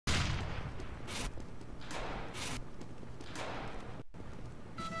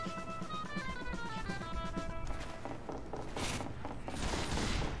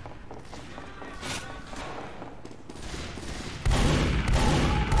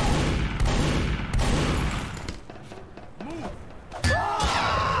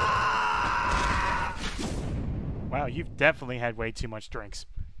you've definitely had way too much drinks.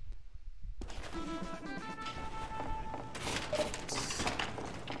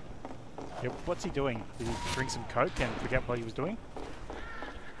 Yep, what's he doing? Did he drink some coke and forget what he was doing?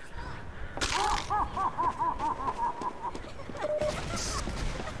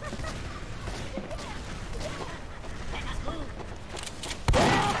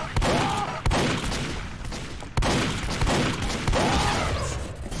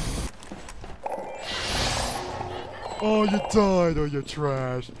 Oh, you died! Oh, you're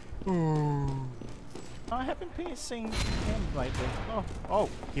trash! Oh. I haven't been seeing him lately. Oh,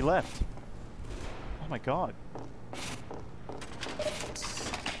 he left. Oh my god.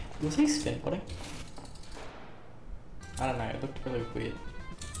 Was he skateboarding? I don't know, it looked really weird.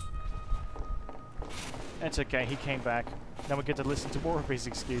 It's okay, he came back. Now we get to listen to more of his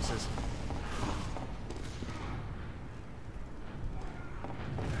excuses.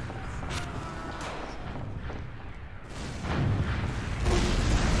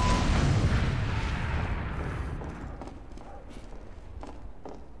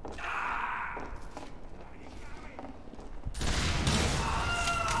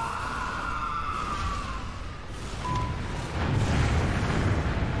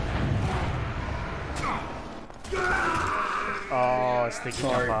 Oh, it's thinking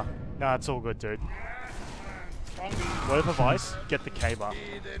number. Nah, it's all good, dude. Word of advice, get the K-bar.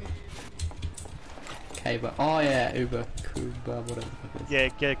 K-bar. Oh yeah, Uber, Kuba, whatever. Yeah,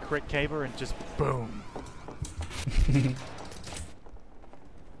 get a crit K-bar and just boom.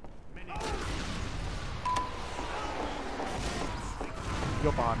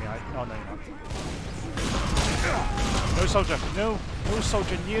 You're behind me, oh no you're not. No soldier, no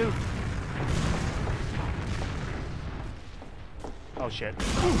soldier, new. Oh shit.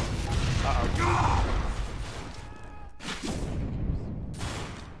 Uh-oh.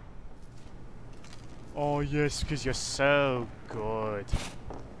 Oh yes, because you're so good.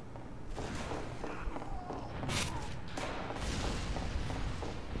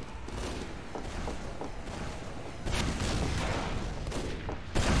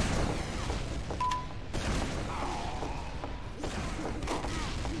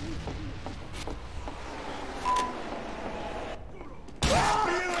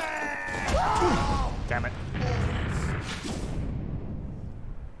 Damn it.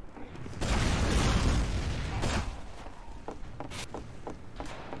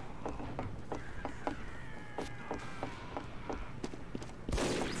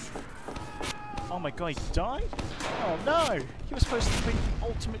 Oh my god, he died? Oh no! He was supposed to be the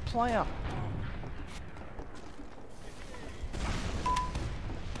ultimate player.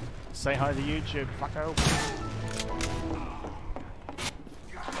 Say hi to YouTube, fucko.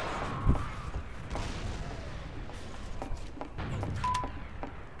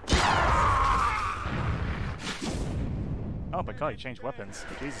 Oh my god, he changed weapons.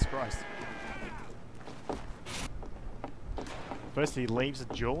 Jesus Christ. First he leaves a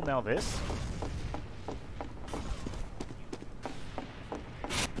jewel, now this.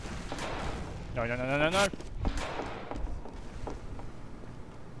 No, no, no, no, no, no!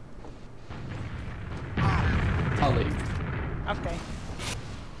 I'll leave. Okay.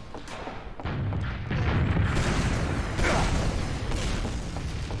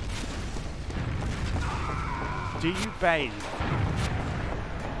 Do you bathe?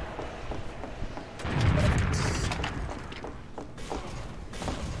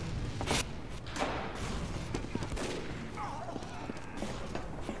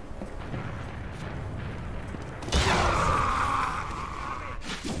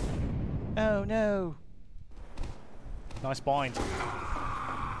 Oh no! Nice bind.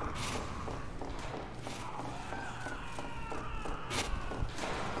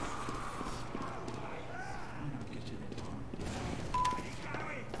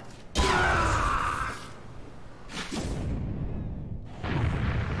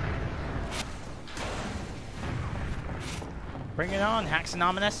 Bring it on, Hacks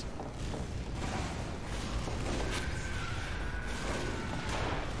Anonymous.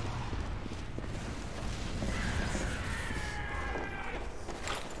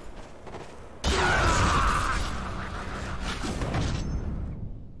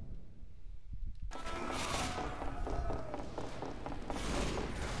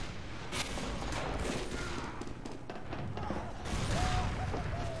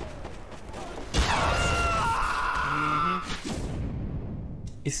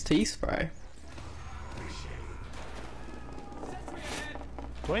 Is tea spray?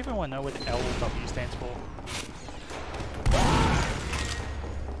 Do I even want to know what LW stands for?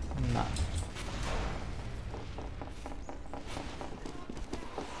 No.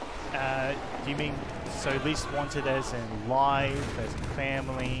 Do you mean So least wanted as in life, as in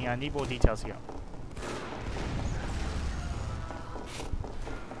family. I need more details here.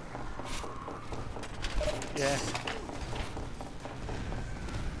 Yeah.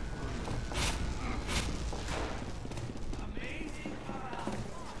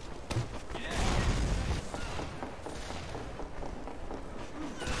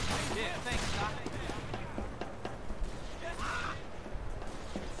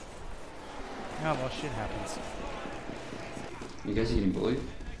 Oh well, shit happens. You guys eating bully?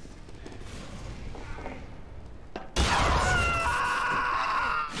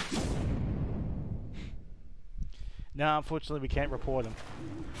 No, unfortunately we can't report him.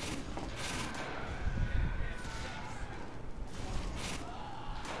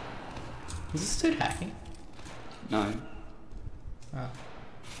 Is this dude hacking? No. Oh.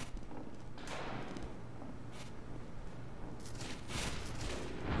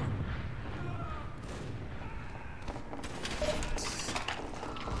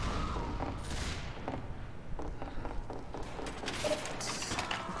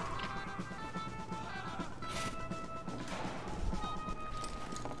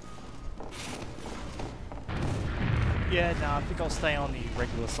 Yeah, no, I think I'll stay on the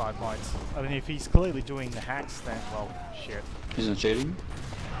regular sidelines. I mean, if he's clearly doing the hacks, then, well, shit. He's not cheating?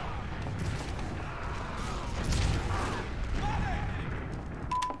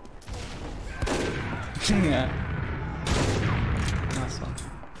 Yeah. Nice one.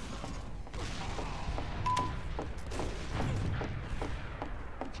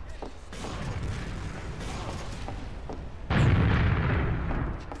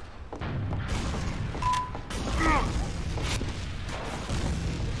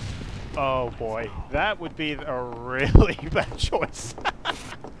 Oh boy, that would be a really bad choice.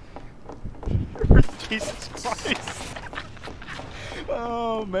 Jesus Christ.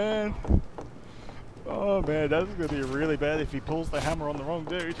 Oh man. Oh man, that's gonna be really bad if he pulls the hammer on the wrong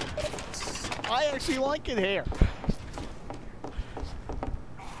dude. I actually like it here.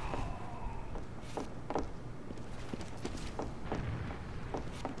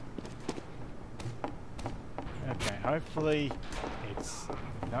 Okay, hopefully it's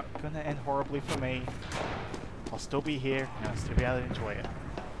not gonna end horribly for me. I'll still be here and I'll still be able to enjoy it.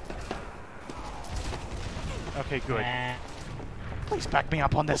 Okay, good. Please back me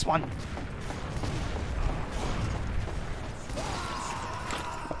up on this one.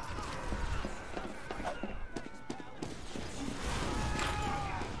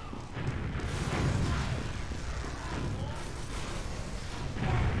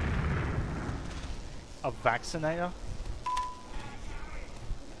 A vaccinator?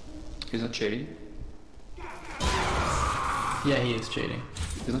 He's not cheating? Yeah, he is cheating.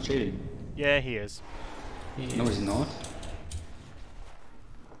 He's not cheating. Yeah, he is. No, he's not.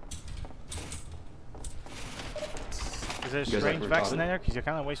 Is it a You guys strange are retarded? vaccinator? Because you're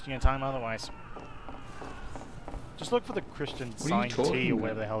kind of wasting your time otherwise. Just look for the Christian What are you sign T talking or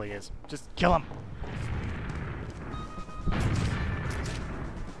whatever the hell he is. Just kill him.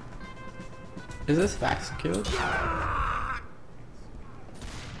 Is this Vax killed?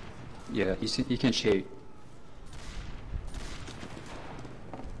 Yeah, he can cheat.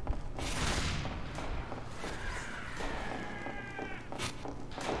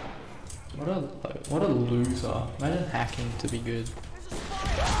 What a loser. Imagine hacking to be good.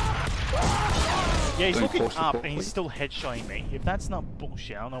 Yeah, he's Don't looking force the up ball, and he's please. still headshotting me. If that's not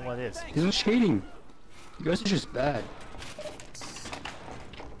bullshit, I don't know what is. He's not cheating. You guys are just bad.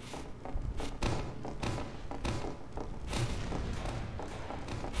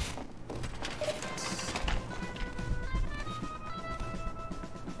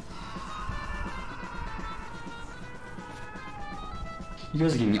 You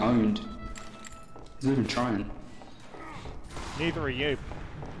guys are getting owned. He's not even trying. Neither are you.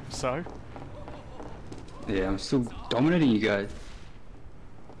 So? Yeah, I'm still dominating you guys.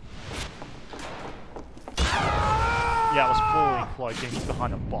 Yeah, I was fully cloaked and he's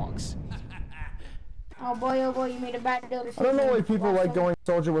behind a box. Oh boy, you made a bad deal. I don't know why people like going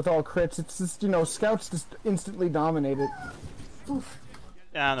soldier with all crits. It's just, you know, scouts just instantly dominate it. Oof.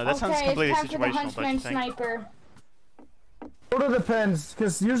 Yeah, no, that sounds Okay, completely it's time for the situational, don't huntsman you think? sniper. Sort of depends,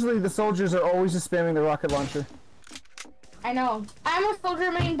 because usually the soldiers are always just spamming the rocket launcher. I know. I'm a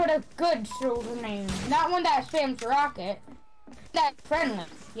soldier main, but a good soldier main. Not one that spams the rocket. That's friendly,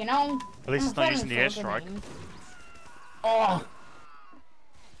 you know? At least I'm it's a not using friendly the soldier airstrike. main. Oh!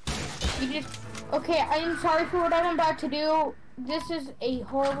 You just... Okay, I'm sorry for what I'm about to do. This is a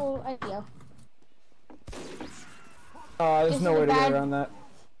horrible idea. There's This no is way a to get bad- around that.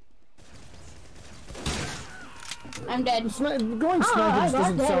 I'm dead. Going snipers I got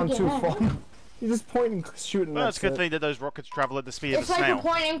doesn't that sound too again. fun. You just point and shoot and Well, it's a good it. thing that those rockets travel at the speed of It's a like snail. a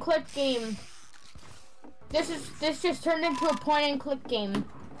point and click game. This just turned into a point and click game.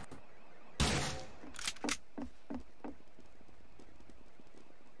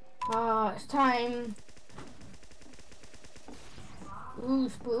 It's time. Ooh,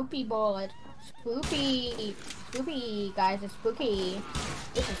 spoopy bullet. Spoopy. Spoopy, guys, it's spooky.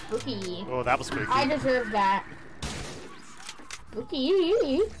 This is spooky. Oh, that was spooky. I deserve that.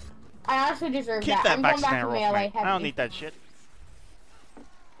 Spooky. I honestly deserve Keep that. that I'm back going back to snare off, melee mate. heavy. I don't need that shit.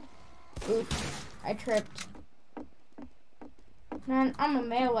 Oof. I tripped. Man, I'm a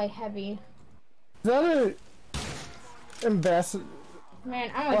melee heavy. Is that a ambassador?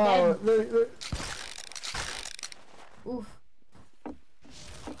 Man, I'm a Wow, dead. Oof.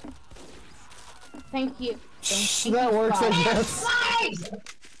 Thank you. Thank that you, works, I Spies. guess.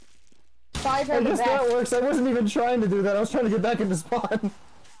 Spies are I the guess that best. works. I wasn't even trying to do that. I was trying to get back into spawn.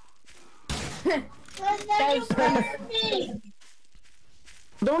 That is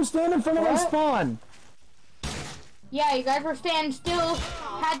Don't stand in front of my What? spawn. Yeah, you guys were standing still.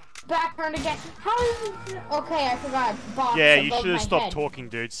 Had back turned again. How is this? Okay, I forgot. Box Yeah, you above should have my stopped head. talking,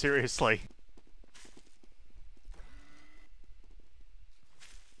 dude. Seriously.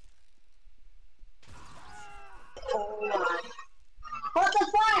 Oh my. What the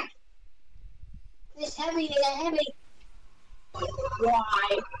fuck? This heavy, they got heavy.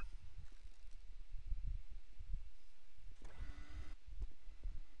 Why?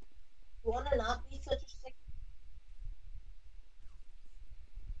 You wanna not be such a sick?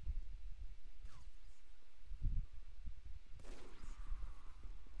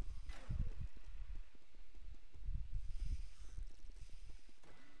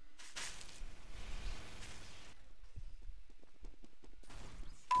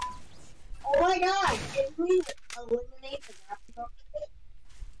 Oh my god! Can we eliminate the graphical?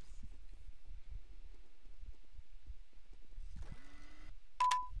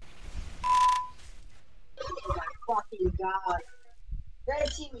 Oh my fucking god. Red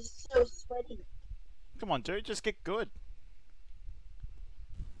team is so sweaty. Come on, dude. Just get good.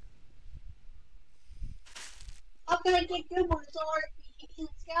 How can I get good when it's all RPGs and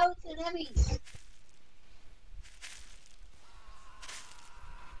scouts and heavies?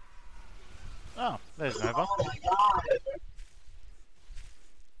 Oh, there's Nova. Oh my god.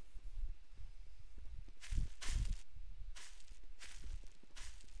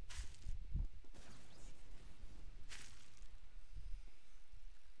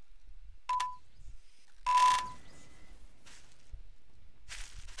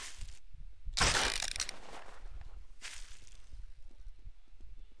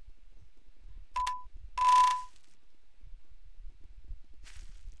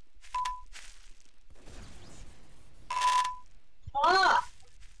 Fuck!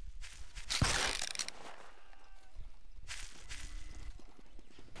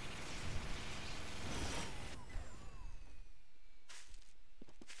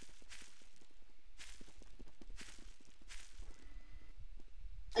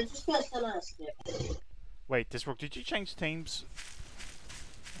 I just got sent on a skip. Wait, Disrook, did you change teams?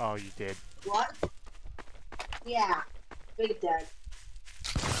 Oh, you did. What? Yeah. Big dead.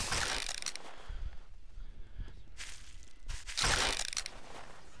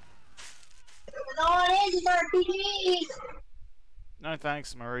 And all it is RPGs! No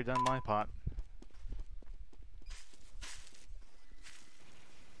thanks, I'm already done my part.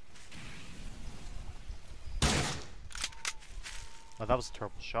 Oh, that was a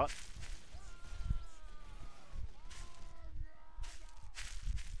terrible shot.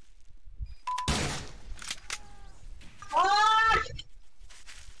 Fuck!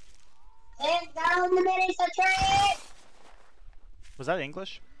 Stand down the minis to trade! Was that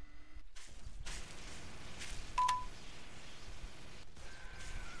English?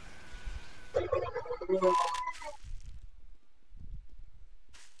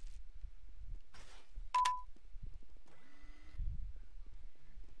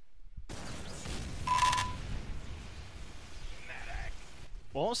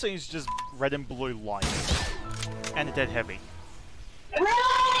 Well, I'm seeing is just red and blue lights. And a dead heavy.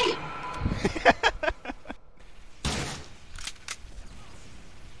 Really?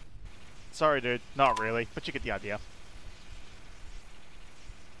 Sorry, dude. Not really, but you get the idea.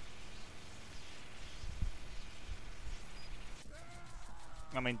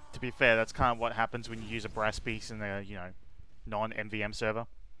 I mean, to be fair, that's kind of what happens when you use a brass piece in a, you know, non-MVM server.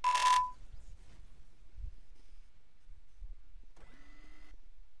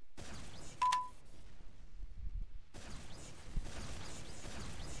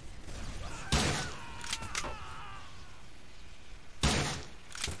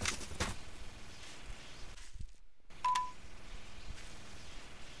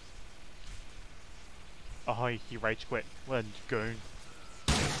 Oh, he rage quit. What a goon.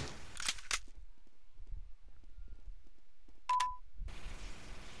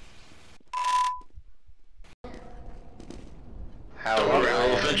 However, it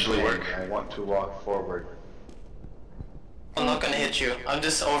will eventually work. I want to walk forward. I'm not gonna hit you. I'm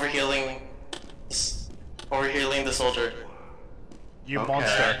just overhealing the soldier. You Okay.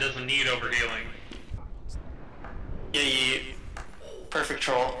 monster. It doesn't need overhealing. Yeah, yeet. Perfect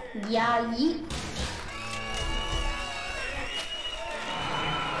troll. Yeah, yeet.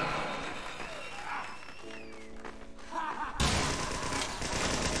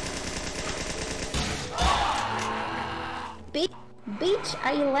 Bitch,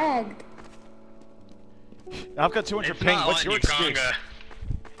 I lagged. I've got 200 It's ping. not What's your letting you excuse?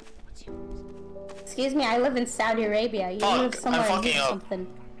 Excuse me, I live in Saudi Arabia. You Fuck, live somewhere I'm and do fucking up. something.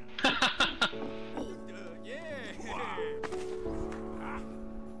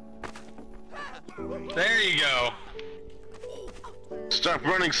 There you go. Stop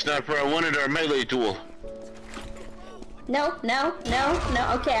running, Sniper. I wanted our melee duel. No, no, no,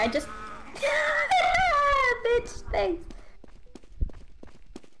 no. Okay, I just. Bitch, thanks.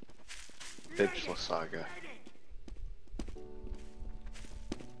 Bitch Saga.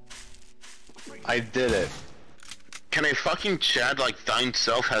 I did it. Can a fucking Chad like thine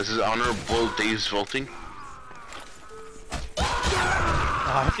self has his honorable days vaulting? Oh,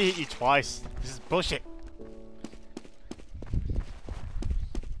 I have to hit you twice. This is bullshit.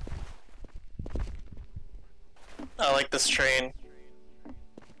 I like this train.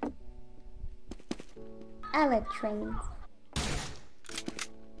 I like trains.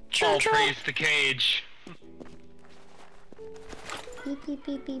 All praise to Cage. Beep, beep,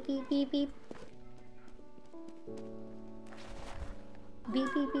 beep, beep, beep, beep, beep.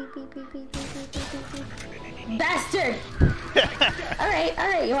 Beep, beep, beep, beep, beep, beep, beep, beep, beep, beep. Bastard!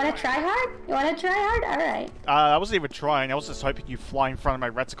 Alright, you wanna try hard? You wanna try hard? Alright. I wasn't even trying. I was just hoping you fly in front of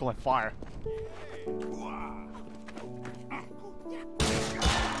my reticle and fire.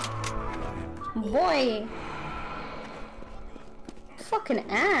 Boy. Fucking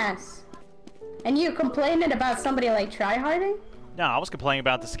ass. And you're complaining about somebody like tryharding? No, I was complaining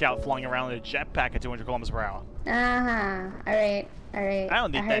about the scout flying around in a jetpack at 200 kilometers per hour. Uh-huh. Alright, alright. I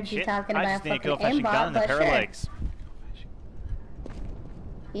don't need I that heard you shit. talking I about just need a fucking good old-fashioned gun aimbot, and a but pair sure. of legs.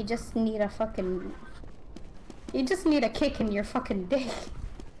 You just need a fucking... You just need a kick in your fucking dick.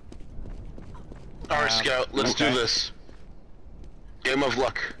 Alright, Scout, let's do this. Game of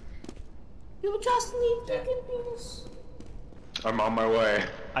luck. You just need fucking penis. I'm on my way.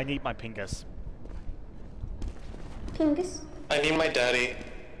 I need my pingus. Pingus? I need my daddy.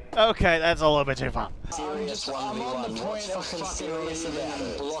 Okay, that's a little bit too far. I'm on the point of fucking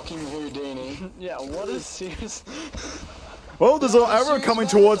leaving blocking Houdini. Yeah, what is serious? Well, there's an arrow coming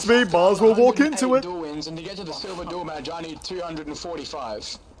towards me. Might as well walk into it. Duel wins, and to get to the silver duel match, I need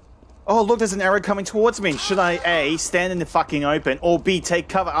 245. Oh, look, there's an arrow coming towards me. Should I A, stand in the fucking open, or B, take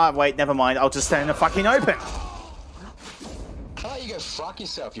cover? Ah, wait, never mind. I'll just stand in the fucking open. How about you go fuck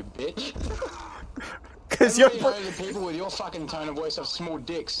yourself, you bitch? Because you're... Everybody know the people with your fucking tone of voice have small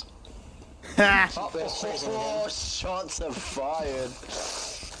dicks. Ha! There's freezing again. Shots are fired.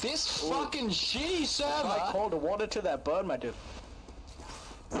 This fucking shitty server. I called the water to that bird, my dude.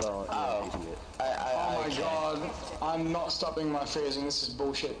 So, yeah, idiot. Oh my god. I'm not stopping my freezing. This is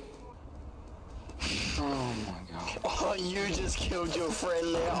bullshit. Oh my god. Oh, you just killed your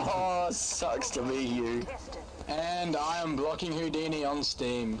friend there. Oh, sucks to be you. And I am blocking Houdini on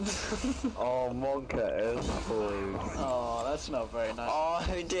Steam. Oh, Monka is food. Oh, that's not very nice. Oh,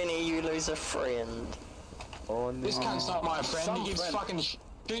 Houdini, you lose a friend. Oh, no. This cunt's not my friend. He keeps fucking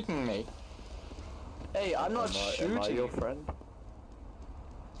shooting me. Hey, I'm not shooting. Am I your friend?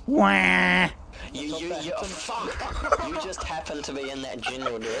 Wah! You fuck! You just happen to be in that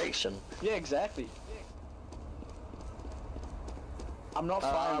general direction. Yeah, exactly. I'm not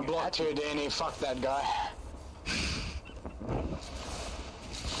firing. I blocked Houdini. Fuck that guy.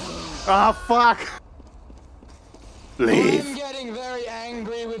 Oh, fuck! Leave. I'm getting very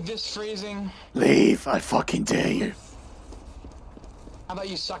angry with this freezing. Leave, I fucking dare you. How about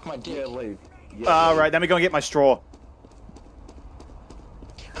you suck my dick? Yeah, leave. Yeah, Alright, let me go and get my straw.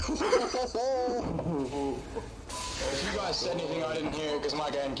 If you guys said anything I didn't hear because my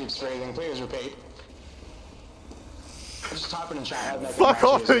game keeps freezing, please repeat. Just type it in chat. I'd make it Fuck much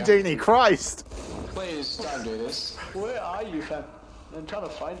off, easier. Houdini, Christ! Please don't do this. Where are you, fam? I'm trying to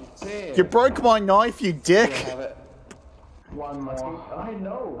find you. Damn. You broke my knife, you dick! Have it. One more. I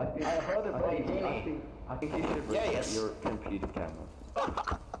know. I heard it, but I think you should reset your computer camera.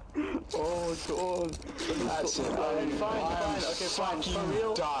 Oh, God. That's it. I'm fine. Okay, fine. For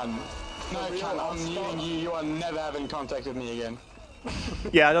real. done. No, cunt, I'm muting you. You are never having contact with me again.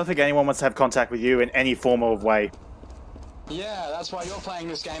 Yeah, I don't think anyone wants to have contact with you in any form of way. Yeah, that's why you're playing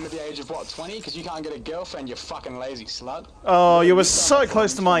this game at the age of, what, 20? Because you can't get a girlfriend, you fucking lazy slut. Oh, you were so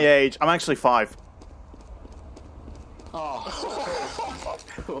close to my age. I'm actually 5. Oh.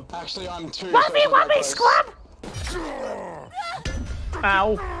 Actually, I'm 2. Whammy, scrub!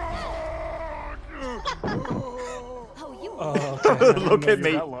 Ow. Oh, okay. Look at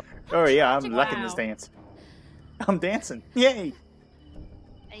me. Oh yeah, I'm liking this dance. I'm dancing. Yay!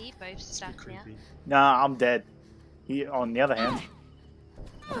 Are you both stuck now? Nah, I'm dead. He, on the other hand.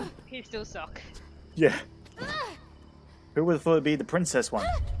 You still suck. Yeah. Who would have thought it'd be the princess one?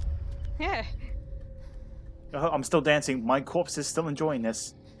 Yeah. Oh, I'm still dancing. My corpse is still enjoying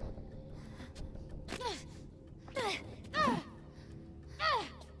this.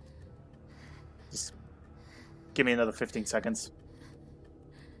 Just give me another 15 seconds.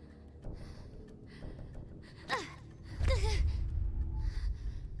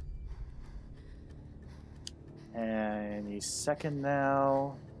 Any second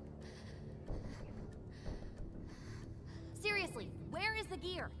now. Seriously, where is the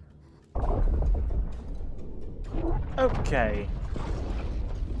gear? Okay.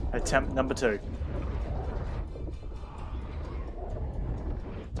 Attempt number 2.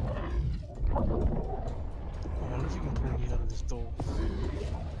 I wonder if you can pull me out of this door.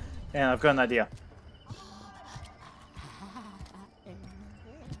 And I've got an idea.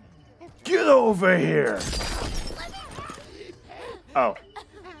 Get over here! Oh.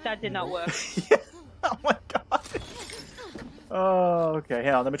 That did not work. Yeah. Oh my god. Oh, okay.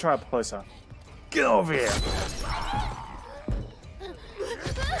 Hang on, let me try up closer. Get over here!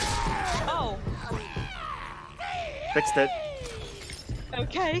 Oh. Fixed it.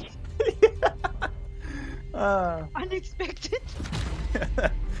 Okay. Unexpected.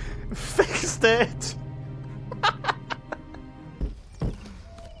 Fixed it!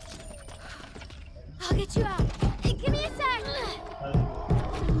 I'll get you out. Hey, give me a sec.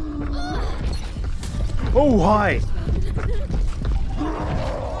 Oh, hi!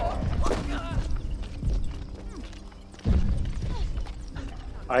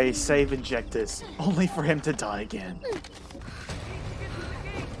 I save injectors, only for him to die again.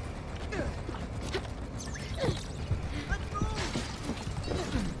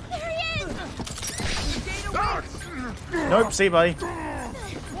 There he is. Nope, see you, buddy.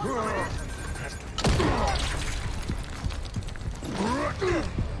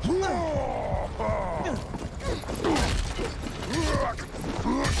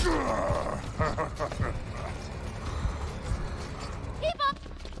 Keep up.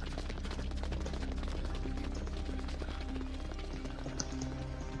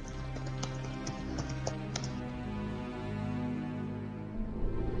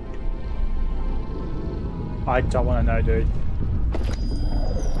 I don't want to know, dude.